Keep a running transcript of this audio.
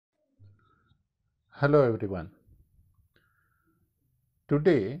Hello everyone.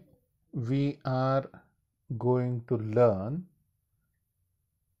 Today we are going to learn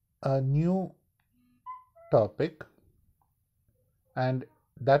a new topic, and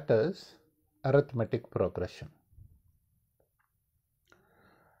that is arithmetic progression.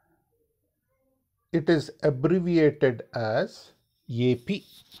 It is abbreviated as AP.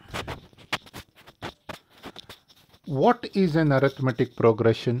 What is an arithmetic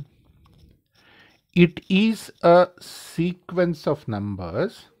progression? It is a sequence of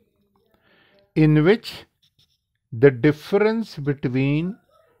numbers in which the difference between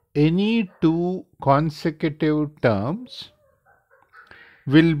any two consecutive terms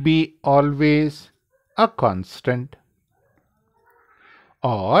will be always a constant,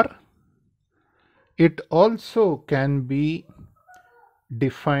 or it also can be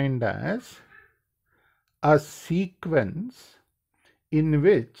defined as a sequence in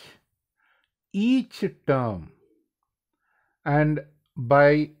which each term, and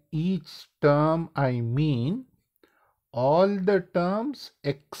by each term I mean all the terms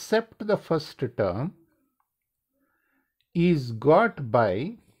except the first term, is got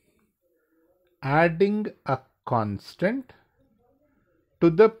by adding a constant to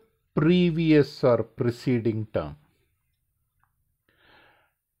the previous or preceding term.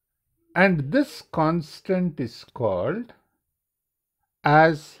 And this constant is called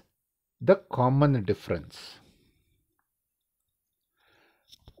as the common difference.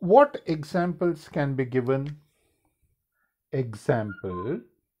 What examples can be given? Example,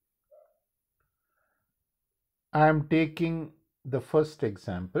 I am taking the first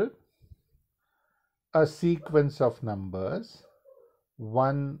example, a sequence of numbers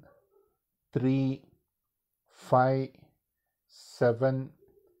 1, 3, 5, 7,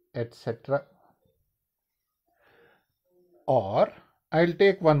 etc. Or I'll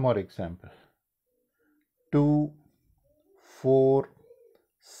take one more example, 2, 4,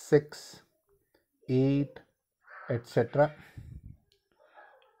 6, 8, etc.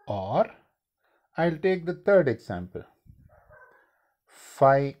 Or I'll take the third example,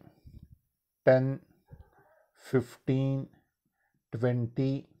 5, 10, 15,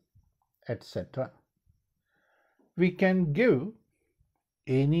 20, etc. We can give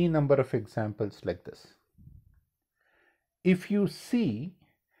any number of examples like this. If you see,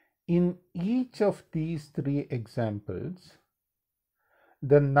 in each of these three examples,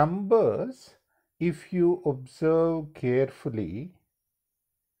 the numbers, if you observe carefully,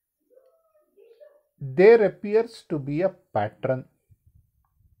 there appears to be a pattern.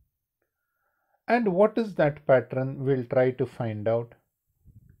 And what is that pattern? We'll try to find out.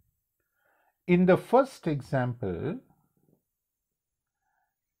 In the first example,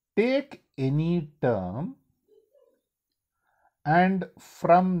 take any term and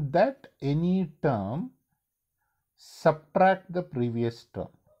from that any term subtract the previous term.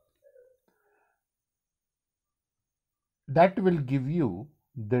 That will give you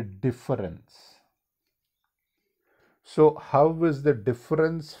the difference. So how is the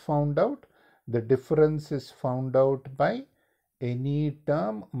difference found out? The difference is found out by any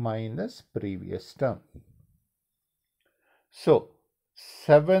term minus previous term. So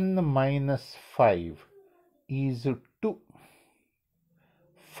 7 minus 5 is 2.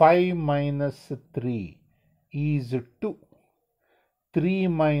 5 minus 3 is 2. 3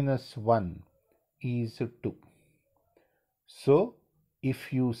 minus 1 is 2. So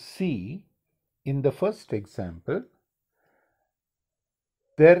if you see in the first example,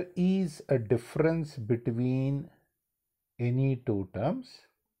 there is a difference between any two terms,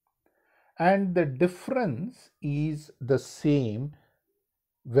 and the difference is the same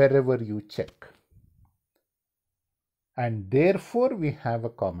wherever you check. And therefore we have a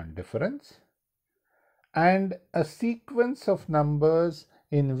common difference, and a sequence of numbers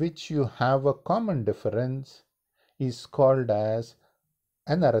in which you have a common difference is called as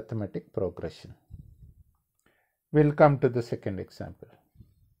an arithmetic progression. We'll come to the second example.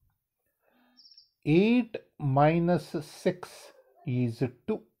 8 minus 6 is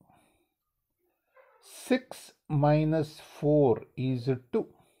 2. 6 minus 4 is 2.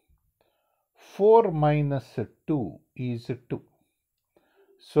 4 minus 2 is 2.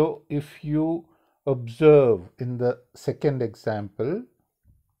 So if you observe in the second example,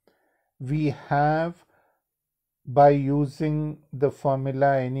 we have, by using the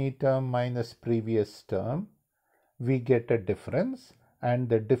formula any term minus previous term, we get a difference, and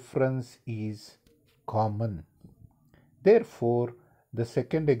the difference is common. Therefore, the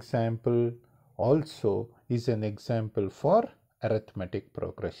second example also is an example for arithmetic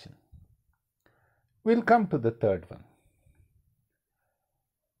progression. We'll come to the third one.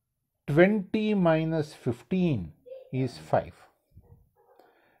 20 minus 15 is 5.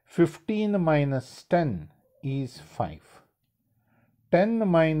 15 minus 10 is 5. 10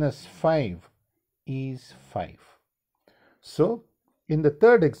 minus 5 is 5. So, in the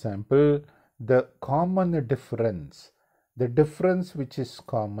third example, the common difference, the difference which is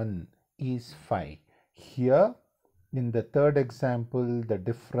common is 5. Here, in the third example, the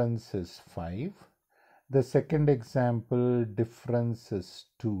difference is 5. The second example, difference is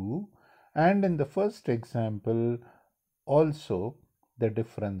 2. And in the first example, also the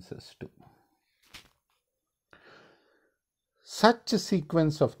difference is 2. Such a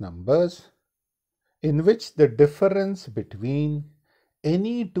sequence of numbers in which the difference between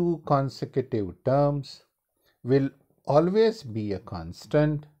any two consecutive terms will always be a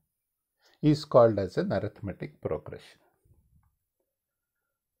constant is called as an arithmetic progression.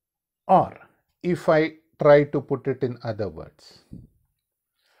 Or, if I try to put it in other words,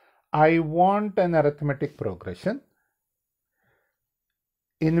 I want an arithmetic progression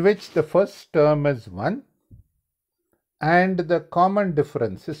in which the first term is 1 and the common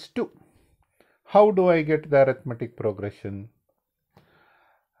difference is 2. How do I get the arithmetic progression?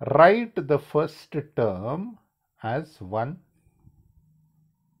 Write the first term as 1.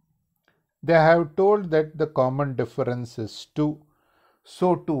 They have told that the common difference is 2.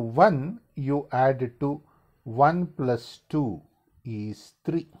 So to 1 you add 2. 1 plus 2 is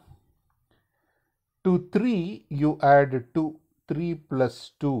 3. To 3 you add 2. 3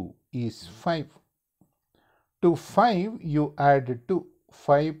 plus 2 is 5. To 5 you add 2.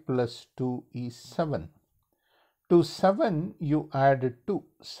 5 plus 2 is 7. To 7 you add 2.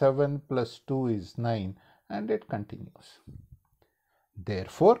 7 plus 2 is 9, and it continues.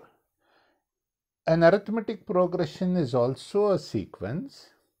 Therefore, an arithmetic progression is also a sequence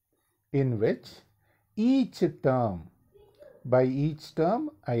in which each term, by each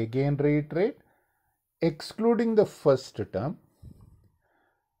term, I again reiterate, excluding the first term,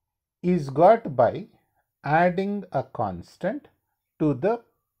 is got by adding a constant to the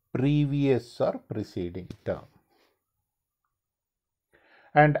previous or preceding term.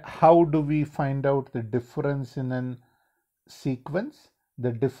 And how do we find out the difference in a sequence?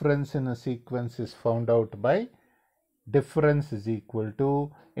 The difference in a sequence is found out by difference is equal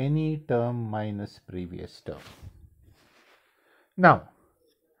to any term minus previous term. Now,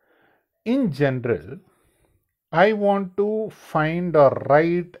 in general, I want to find or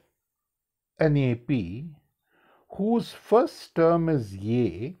write an AP whose first term is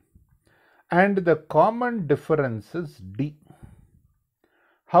A and the common difference is D.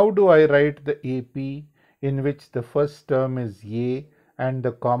 How do I write the AP in which the first term is A and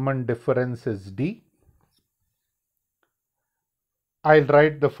the common difference is D? I'll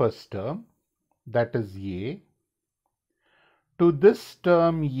write the first term, that is A. To this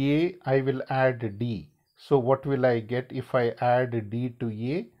term A, I will add D. So what will I get if I add D to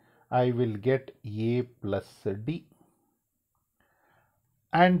A? I will get A plus D.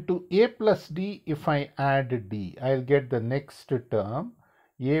 And to A plus D, if I add D, I'll get the next term.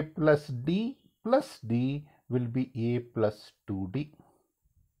 A plus D will be A plus 2D.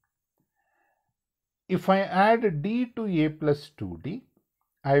 If I add D to A plus 2D,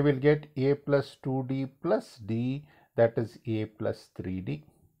 I will get A plus 2D plus D, that is A plus 3D.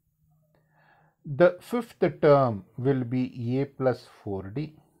 The fifth term will be A plus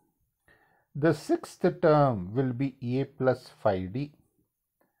 4D. The sixth term will be A plus 5D.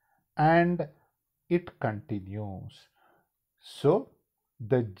 And it continues. So,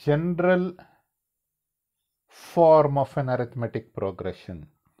 the general form of an arithmetic progression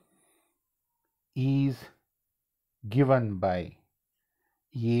is given by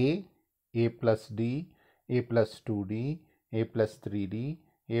A plus D, A plus 2D, A plus 3D,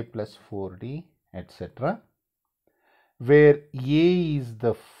 A plus 4D, etc., where A is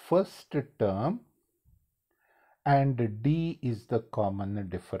the first term and D is the common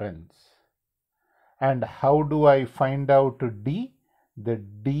difference. And how do I find out D? The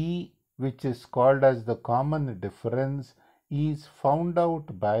D, which is called as the common difference, is found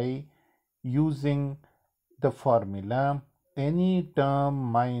out by using the formula any term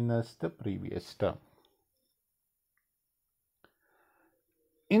minus the previous term.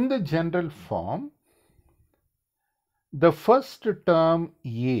 In the general form, the first term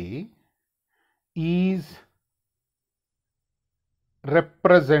A is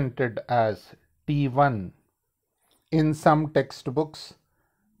represented as T1. In some textbooks,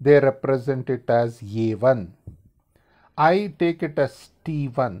 they represent it as A1. I take it as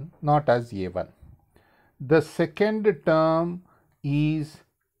T1, not as A1. The second term is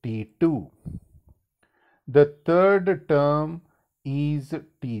T2. The third term is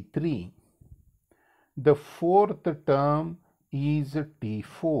T3. T3. The fourth term is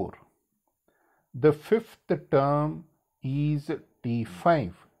T4. The fifth term is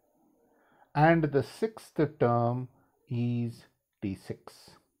T5. And the sixth term is T6.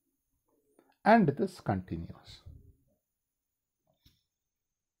 And this continues.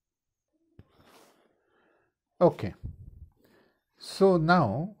 Okay. So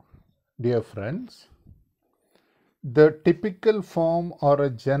now, dear friends, the typical form or a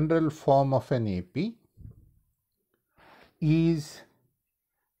general form of an AP is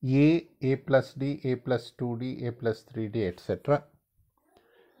A plus D, A plus 2D, A plus 3D, etc.,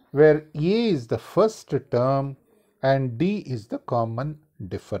 where A is the first term and D is the common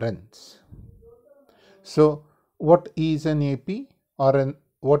difference. So, what is an AP or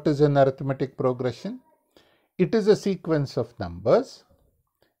what is an arithmetic progression? It is a sequence of numbers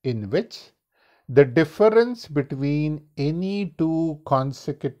in which the difference between any two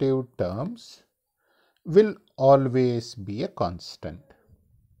consecutive terms will always be a constant.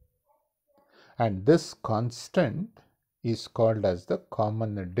 And this constant is called as the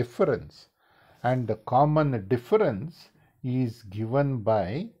common difference. And the common difference is given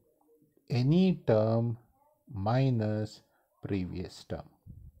by any term minus previous term.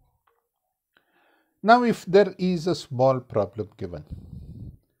 Now, if there is a small problem given,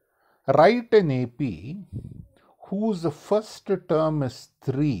 write an AP whose first term is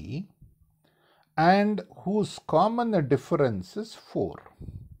 3 and whose common difference is 4.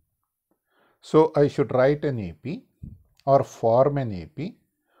 So, I should write an AP or form an AP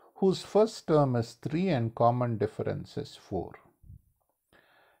whose first term is 3 and common difference is 4.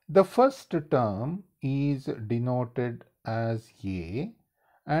 The first term is denoted as A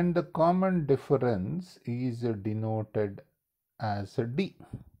and the common difference is denoted as D.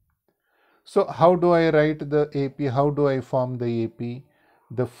 So, how do I write the AP? How do I form the AP?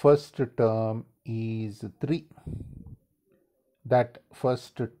 The first term is 3. That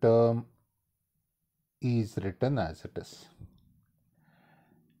first term is written as it is.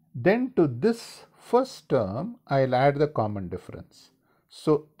 Then to this first term, I'll add the common difference.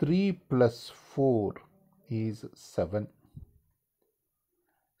 So, 3 plus 4 is 7.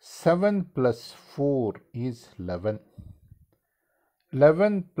 7 plus 4 is 11.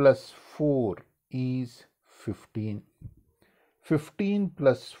 11 plus 4 is 15. 15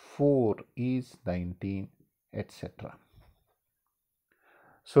 plus 4 is 19, etc.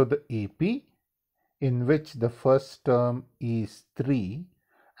 So, the AP in which the first term is 3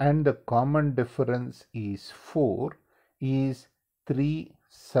 and the common difference is 4 is 3,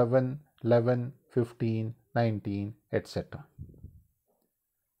 7, 11, 15, 19, etc.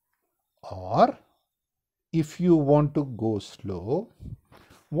 Or if you want to go slow,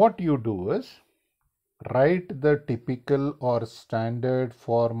 what you do is write the typical or standard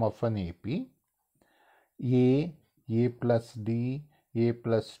form of an AP, A plus D, A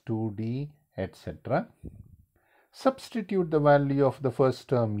plus 2D, etc. Substitute the value of the first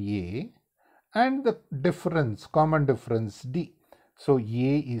term A and the difference, common difference D. So, A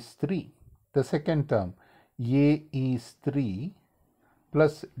is 3. The second term, A is 3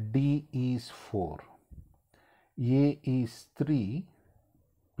 plus D is 4. A is 3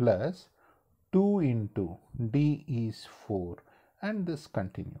 plus 2 into D is 4 and this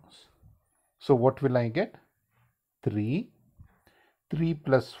continues. So, what will I get? 3. 3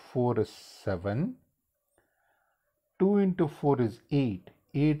 plus 4 is 7. 2 into 4 is 8.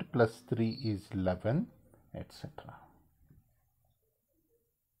 8 plus 3 is 11, etc.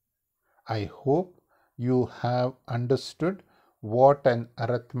 I hope you have understood what an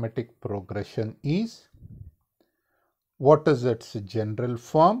arithmetic progression is, what is its general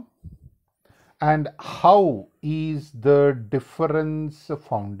form, and how is the difference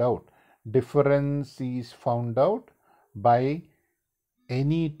found out. Difference is found out by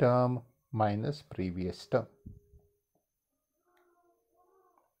any term minus previous term.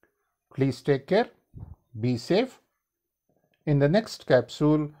 Please take care, be safe. In the next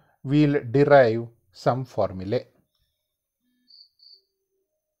capsule, we'll derive some formulae.